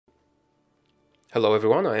Hello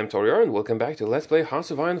everyone, I am Torior and welcome back to Let's Play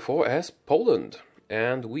Hearts of Iron 4S Poland.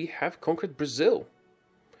 And we have conquered Brazil.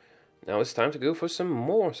 Now it's time to go for some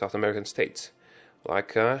more South American states.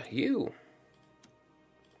 Like you.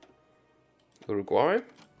 Uruguay.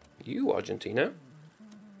 You, Argentina.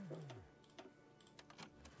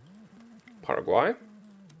 Paraguay.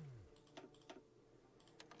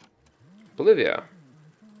 Bolivia.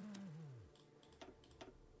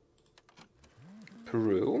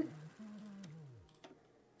 Peru.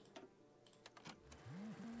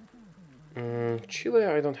 Chile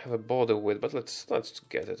I don't have a border with, but let's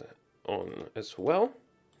get it on as well.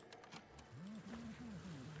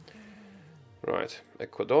 Right,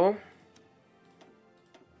 Ecuador,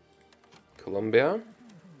 Colombia,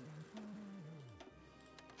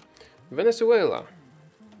 Venezuela.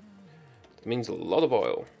 That means a lot of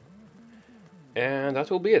oil. And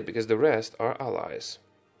that will be it, because the rest are allies.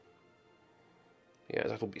 Yeah,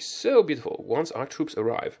 that will be so beautiful once our troops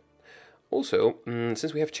arrive. Also,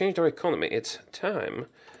 since we have changed our economy, it's time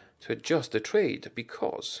to adjust the trade,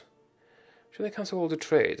 because... Should I cancel all the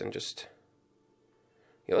trade and just...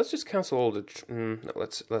 Yeah, let's just cancel all the... No,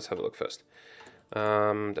 let's have a look first.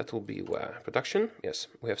 That will be where? Production? Yes,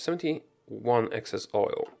 we have 71 excess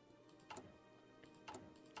oil.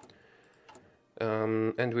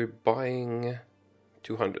 And we're buying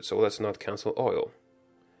 200, so let's not cancel oil.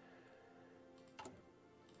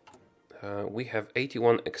 We have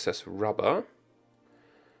 81 excess rubber,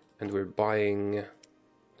 and we're buying,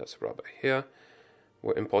 that's rubber here,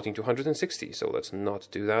 we're importing 260, so let's not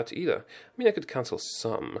do that either. I mean, I could cancel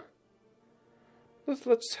some.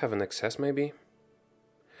 Let's have an excess, maybe.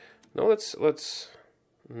 No, let's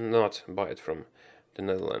not buy it from the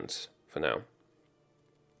Netherlands for now.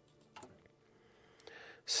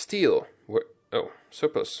 Steel,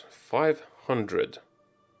 surplus, 500.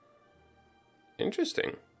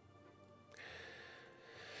 Interesting.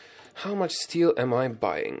 How much steel am I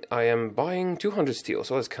buying? I am buying 200 steel,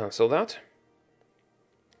 so let's cancel that.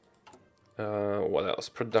 What else?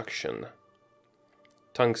 Production.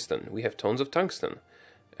 Tungsten. We have tons of tungsten.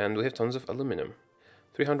 And we have tons of aluminum.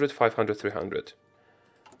 300, 500, 300.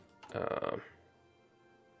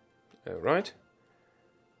 Right.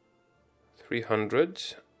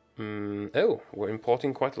 300. Oh, we're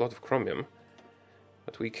importing quite a lot of chromium.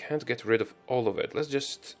 But we can't get rid of all of it. Let's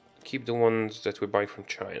just keep the ones that we're buying from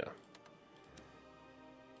China.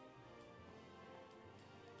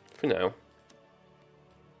 For now.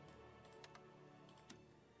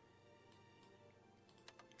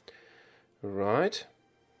 Right.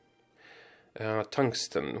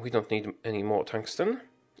 Tungsten. We don't need any more tungsten.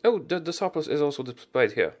 Oh, the surplus is also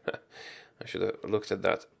displayed here. I should have looked at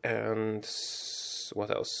that. And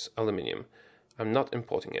what else? Aluminium. I'm not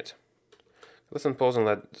importing it. Let's unpause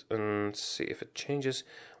and see if it changes.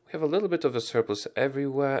 We have a little bit of a surplus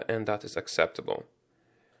everywhere, and that is acceptable.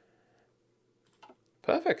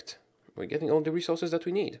 Perfect. We're getting all the resources that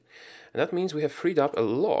we need. And that means we have freed up a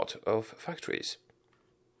lot of factories.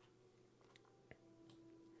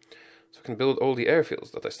 So we can build all the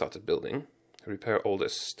airfields that I started building, repair all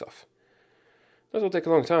this stuff. That will take a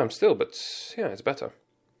long time still, but yeah, it's better.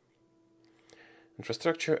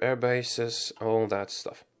 Infrastructure, air bases, all that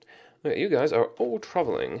stuff. Okay, you guys are all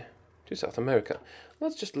traveling to South America.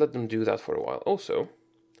 Let's just let them do that for a while. Also,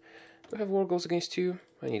 do I have war goals against you?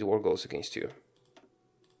 I need war goals against you.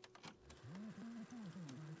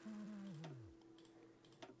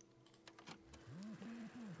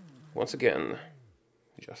 Once again,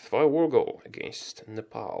 justify a war goal against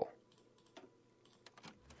Nepal.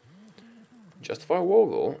 Justify a war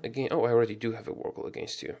goal against... Oh, I already do have a war goal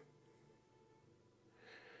against you.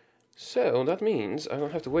 So, that means I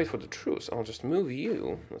don't have to wait for the truce. I'll just move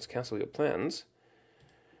you. Let's cancel your plans.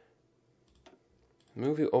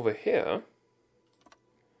 Move you over here.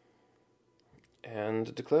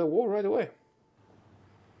 And declare war right away.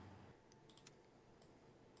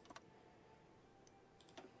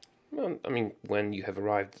 Well, I mean, when you have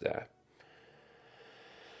arrived there.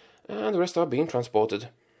 And the rest are being transported.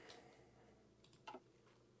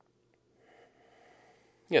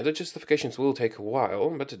 Yeah, the justifications will take a while,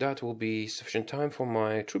 but that will be sufficient time for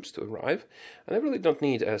my troops to arrive. And I really don't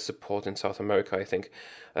need support in South America, I think.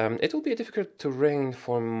 It will be a difficult terrain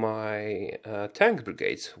for my tank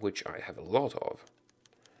brigades, which I have a lot of.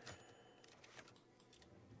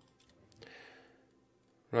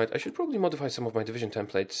 Right, I should probably modify some of my division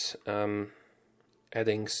templates,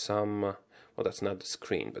 adding some... well, that's not the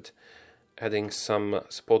screen, but adding some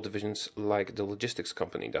support divisions like the logistics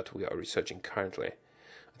company that we are researching currently.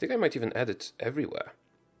 I think I might even add it everywhere.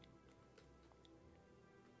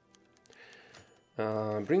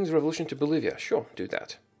 Brings revolution to Bolivia. Sure, do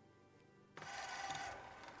that.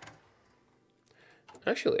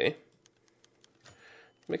 Actually,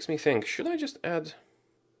 makes me think, should I just add...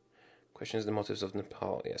 Questions the motives of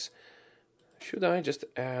Nepal, yes. Should I just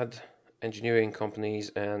add engineering companies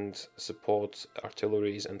and support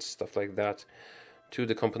artilleries and stuff like that to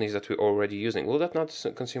the companies that we're already using? Will that not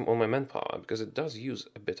consume all my manpower? Because it does use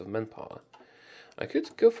a bit of manpower. I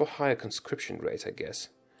could go for higher conscription rates, I guess.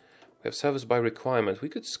 We have service by requirement. We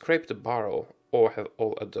could scrape the barrel or have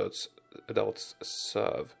all adults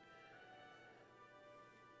serve.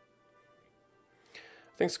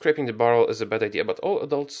 I think scraping the barrel is a bad idea, but all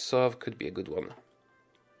adults serve could be a good one.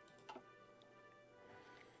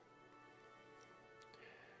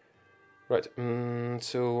 Right,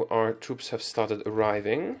 so our troops have started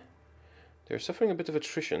arriving. They're suffering a bit of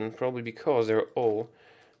attrition, probably because they're all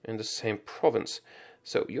in the same province.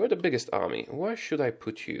 So, you're the biggest army. Where should I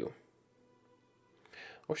put you?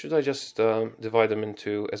 Or should I just divide them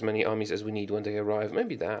into as many armies as we need when they arrive?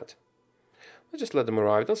 Maybe that. Let's just let them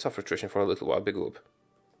arrive. They'll suffer attrition for a little while. Big whoop.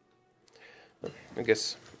 I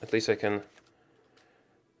guess at least I can...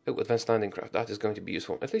 Oh, advanced landing craft. That is going to be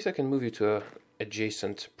useful. At least I can move you to a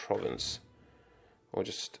adjacent province. Or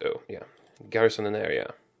just, oh, yeah. Garrison an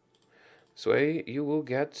area. So you will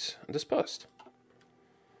get dispersed.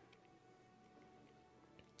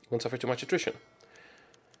 Won't suffer too much attrition.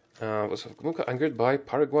 Was Gumuka angered by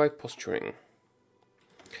Paraguay posturing?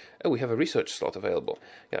 Oh, we have a research slot available.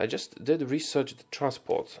 Yeah, I just did research the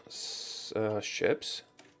transport ships.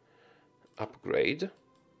 Upgrade.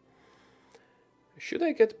 Should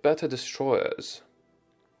I get better destroyers?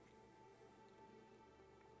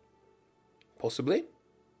 Possibly.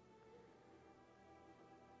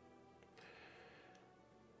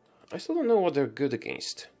 I still don't know what they're good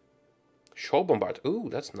against. Shore bombard. Ooh,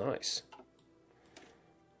 that's nice.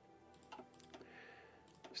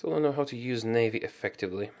 Still don't know how to use Navy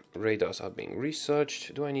effectively. Radars are being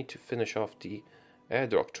researched. Do I need to finish off the air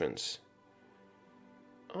doctrines?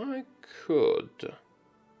 I could.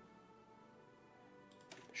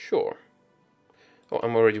 Sure. Oh,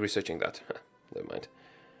 I'm already researching that. Never mind.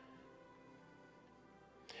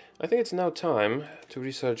 I think it's now time to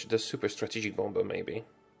research the super strategic bomber, maybe.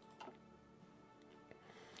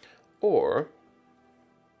 Or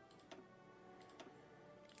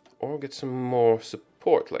get some more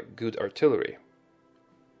support, like good artillery.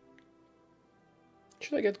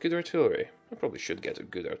 Should I get good artillery? I probably should get a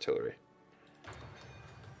good artillery.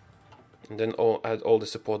 And then add all the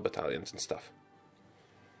support battalions and stuff.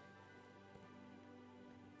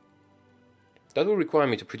 That will require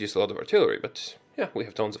me to produce a lot of artillery, but yeah, we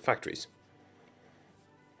have tons of factories.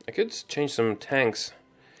 I could change some tanks,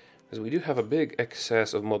 because we do have a big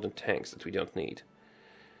excess of modern tanks that we don't need.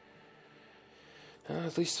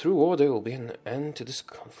 At least through war there will be an end to this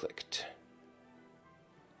conflict.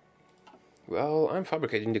 Well, I'm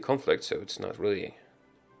fabricating the conflict, so it's not really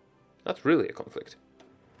a conflict.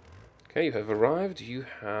 Okay, you have arrived, you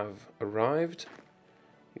have arrived,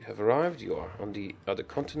 you have arrived, you are on the other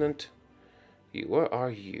continent. Where are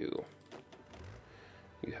you?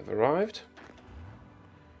 You have arrived.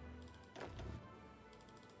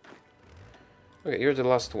 Okay, you're the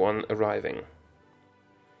last one arriving.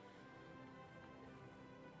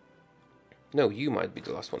 No, you might be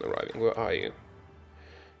the last one arriving. Where are you?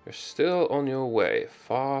 You're still on your way.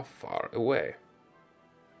 Far, far away.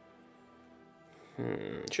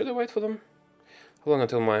 Should I wait for them? How long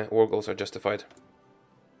until my war goals are justified?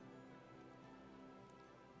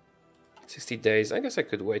 60 days. I guess I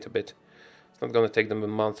could wait a bit. It's not gonna take them a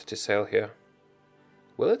month to sail here.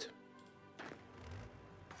 Will it?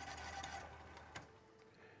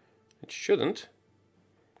 It shouldn't.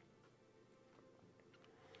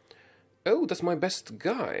 Oh, that's my best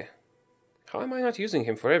guy. How am I not using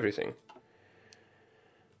him for everything?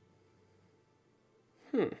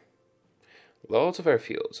 Lots of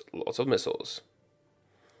airfields, lots of missiles.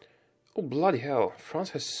 Oh, bloody hell.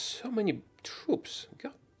 France has so many troops.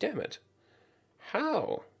 God damn it.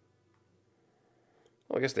 How?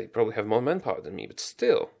 Well, I guess they probably have more manpower than me, but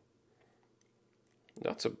still.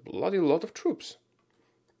 That's a bloody lot of troops.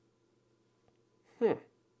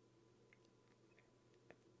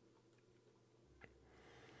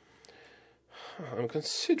 I'm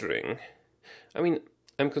considering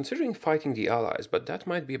fighting the Allies, but that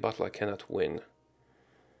might be a battle I cannot win.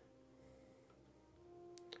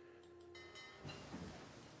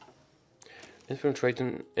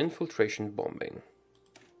 Infiltration bombing.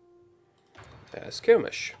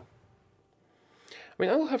 Skirmish. I mean,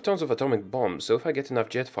 I will have tons of atomic bombs, so if I get enough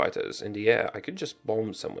jet fighters in the air, I could just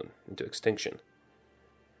bomb someone into extinction.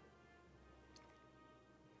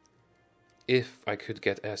 If I could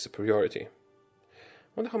get air superiority.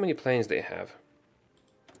 I wonder how many planes they have.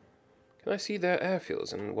 Can I see their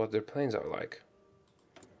airfields and what their planes are like?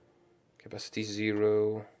 Capacity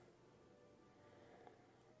 0.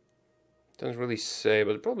 Doesn't really say,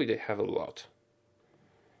 but probably they have a lot.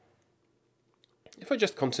 If I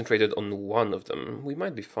just concentrated on one of them, we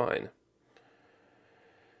might be fine.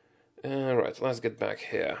 Right, let's get back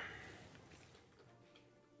here.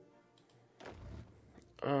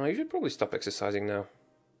 You should probably stop exercising now.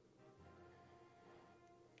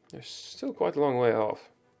 You're still quite a long way off.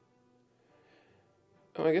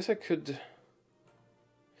 Oh, I guess I could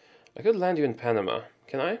land you in Panama.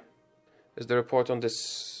 Can I? Is there a port on this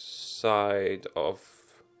side of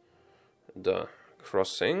the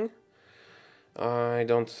crossing? I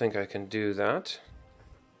don't think I can do that.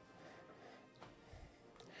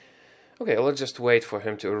 Okay, let's just wait for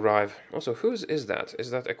him to arrive. Also, whose is that?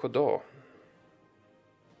 Is that Ecuador?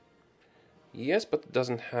 Yes, but it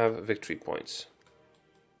doesn't have victory points.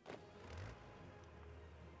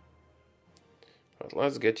 Right,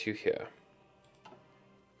 let's get you here.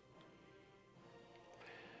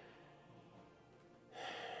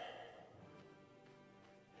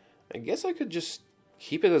 I guess I could just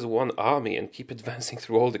keep it as one army and keep advancing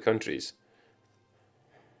through all the countries.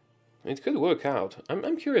 It could work out.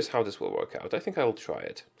 I'm curious how this will work out. I think I'll try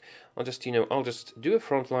it. I'll just do a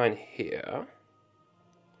front line here.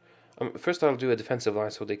 First I'll do a defensive line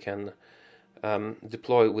so they can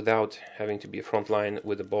deploy without having to be a front line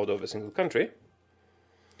with the border of a single country.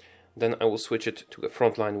 Then I will switch it to a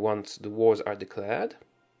front line once the wars are declared.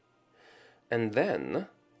 And then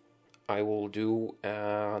I will do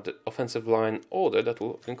the offensive line order that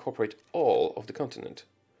will incorporate all of the continent.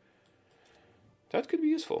 That could be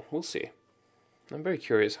useful. We'll see. I'm very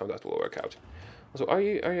curious how that will work out. Also, are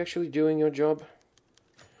you actually doing your job?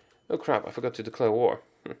 Oh crap, I forgot to declare war.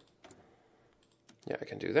 Yeah, I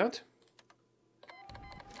can do that.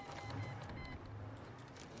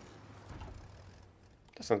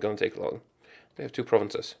 That's not going to take long. They have 2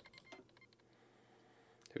 provinces.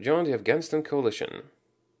 They've joined the Afghanistan coalition.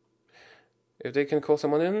 If they can call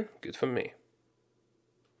someone in, good for me.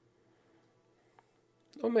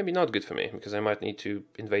 Or maybe not good for me, because I might need to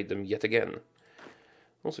invade them yet again.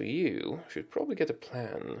 Also, you should probably get a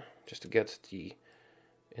plan, just to get the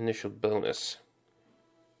initial bonus.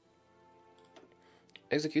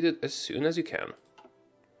 Execute it as soon as you can.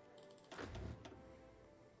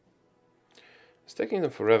 It's taking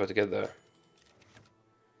them forever to get there.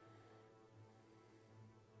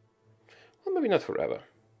 Well, maybe not forever.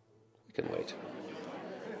 We can wait.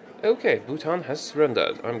 Okay, Bhutan has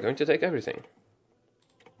surrendered. I'm going to take everything.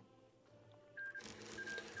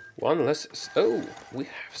 One less... Oh, we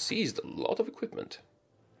have seized a lot of equipment.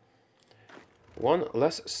 One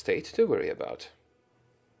less state to worry about.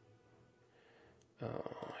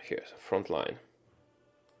 Here's a front line.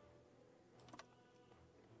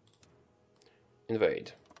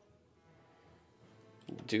 Invade.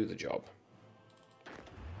 Do the job.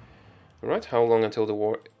 Alright, how long until the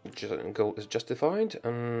war goal is justified?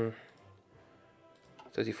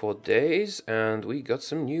 34 days, and we got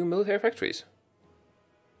some new military factories.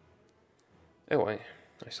 Oh, I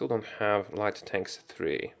still don't have light tanks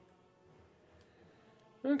 3.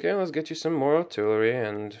 Okay, let's get you some more artillery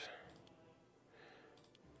and...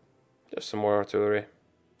 just some more artillery.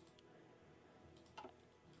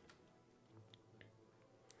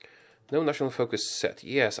 No national focus set.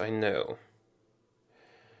 Yes, I know.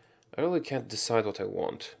 I really can't decide what I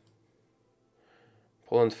want.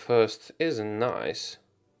 Poland first is nice.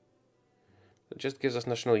 It just gives us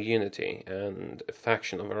national unity and a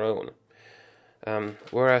faction of our own.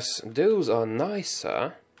 Whereas those are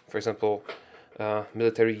nicer. For example,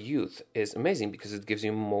 military youth is amazing because it gives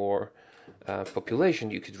you more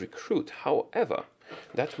population you could recruit. However,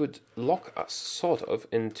 that would lock us sort of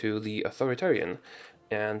into the authoritarian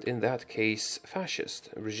and in that case fascist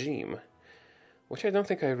regime, which I don't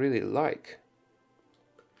think I really like.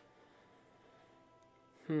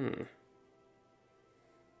 So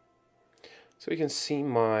you can see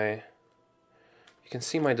my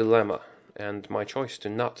dilemma and my choice to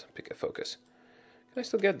not pick a focus. Can I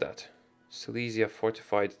still get that? Silesia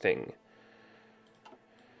fortified thing.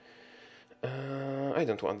 I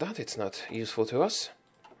don't want that, it's not useful to us.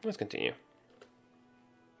 Let's continue.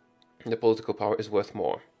 The political power is worth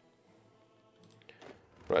more.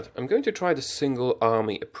 Right, I'm going to try the single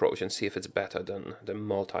army approach and see if it's better than the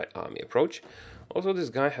multi-army approach. Also, this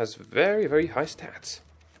guy has very, very high stats.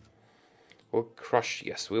 We'll crush,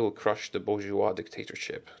 yes, we will crush the bourgeois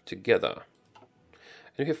dictatorship together.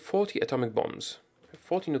 And we have 40 atomic bombs,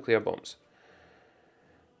 40 nuclear bombs.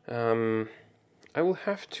 I will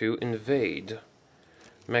have to invade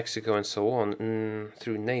Mexico and so on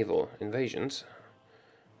through naval invasions.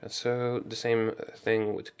 And so the same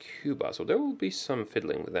thing with Cuba, so there will be some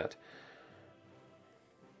fiddling with that.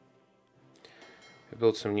 I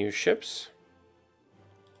built some new ships.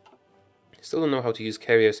 Still don't know how to use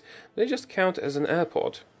carriers. They just count as an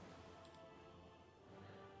airport.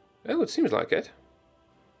 Oh, it seems like it.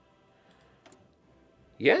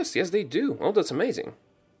 Yes, yes they do. Oh, that's amazing.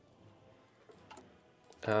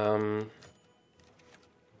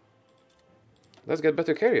 Let's get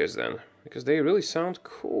better carriers then, because they really sound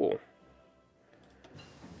cool.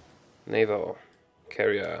 Naval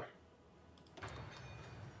carrier.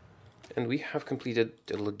 And we have completed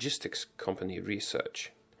the logistics company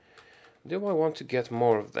research. Do I want to get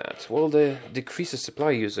more of that? Well, the decreases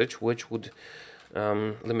supply usage, which would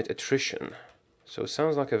limit attrition. So it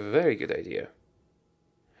sounds like a very good idea.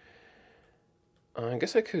 I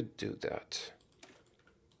guess I could do that.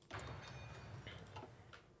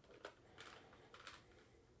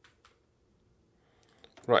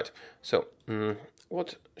 Right, so,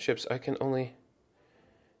 what ships? I can only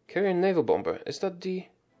carry a naval bomber. Is that the...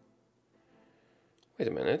 Wait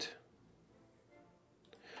a minute.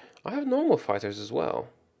 I have normal fighters as well.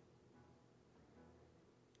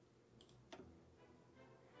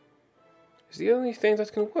 Is the only thing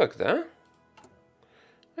that can work there?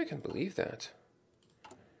 I can believe that.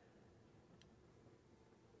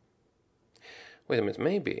 Wait a minute,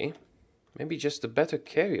 maybe just the better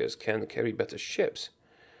carriers can carry better ships.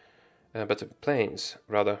 Better planes,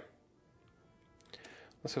 rather.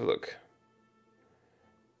 Let's have a look.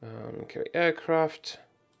 Carry aircraft.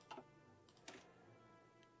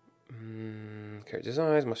 Carry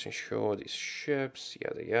designs, must ensure these ships,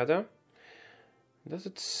 yada yada. Does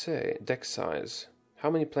it say deck size? How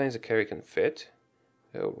many planes a carrier can fit?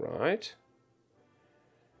 Oh, right.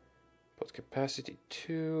 Port capacity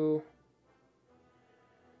 2.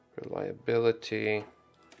 Reliability.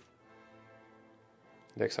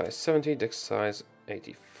 Deck size 70, deck size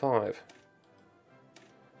 85.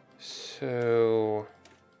 So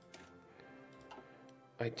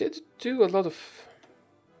I did do a lot of...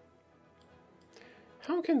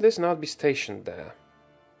 How can this not be stationed there?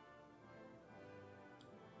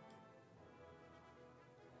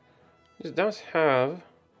 It does have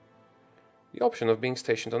the option of being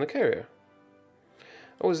stationed on a carrier.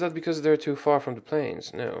 Oh, is that because they're too far from the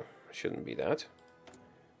planes? No, it shouldn't be that.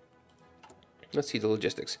 Let's see the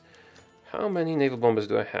logistics. How many naval bombers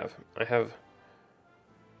do I have? I have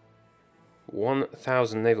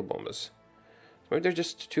 1,000 naval bombers. Maybe they're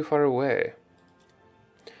just too far away.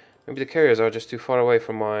 Maybe the carriers are just too far away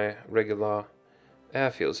from my regular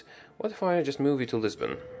airfields. What if I just move you to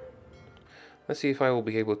Lisbon? Let's see if I will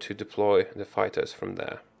be able to deploy the fighters from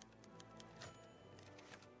there.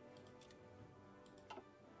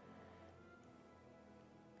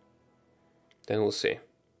 Then we'll see.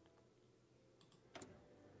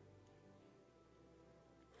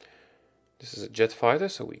 This is a jet fighter,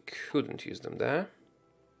 so we couldn't use them there.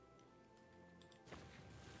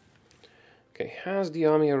 Okay, has the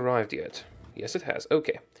army arrived yet? Yes, it has.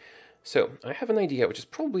 Okay, so I have an idea, which is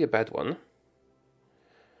probably a bad one.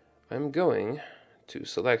 I'm going to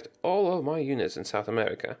select all of my units in South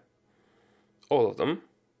America, all of them,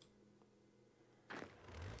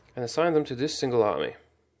 and assign them to this single army.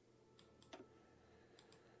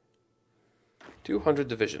 200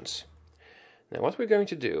 divisions. Now what we're going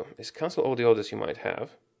to do is cancel all the orders you might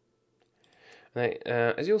have. And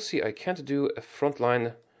as you'll see, I can't do a front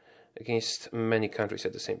line against many countries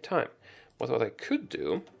at the same time. But what I could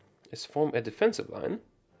do is form a defensive line,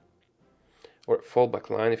 or a fallback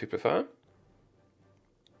line if you prefer.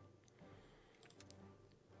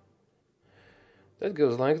 That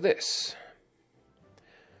goes like this.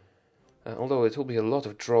 Although it will be a lot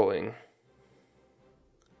of drawing.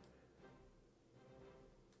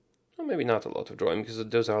 Or maybe not a lot of drawing, because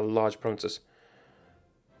those are large provinces.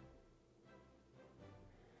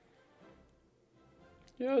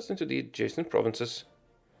 Just into the adjacent provinces.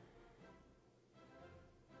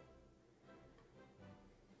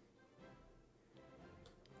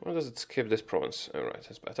 Or does it skip this province? Alright,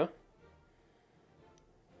 that's better.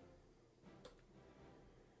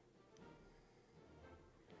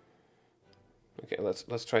 Okay,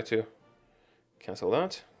 let's try to cancel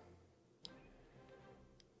that.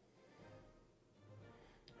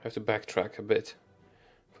 I have to backtrack a bit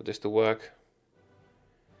for this to work.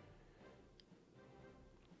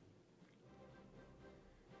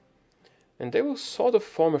 And they will sort of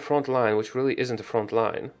form a front line, which really isn't a front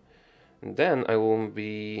line. And then I will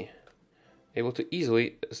be able to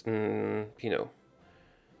easily,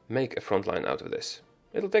 make a front line out of this.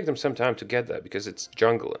 It'll take them some time to get there, because it's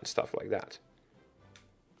jungle and stuff like that.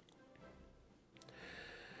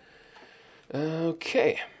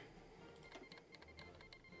 Okay.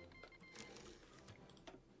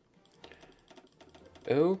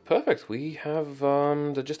 Oh, perfect. We have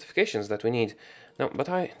the justifications that we need. Now, but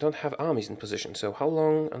I don't have armies in position, so how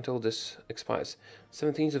long until this expires?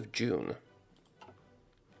 17th of June.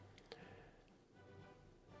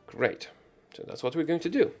 Great. So that's what we're going to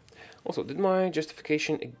do. Also, did my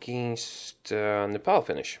justification against Nepal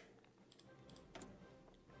finish?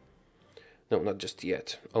 No, not just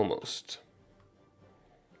yet. Almost.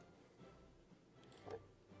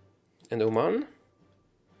 And Oman?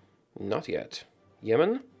 Not yet.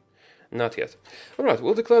 Yemen? Not yet. Alright,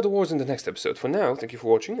 we'll declare the wars in the next episode. For now, thank you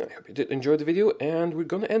for watching. I hope you did enjoy the video, and we're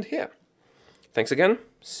gonna end here. Thanks again.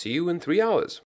 See you in 3 hours.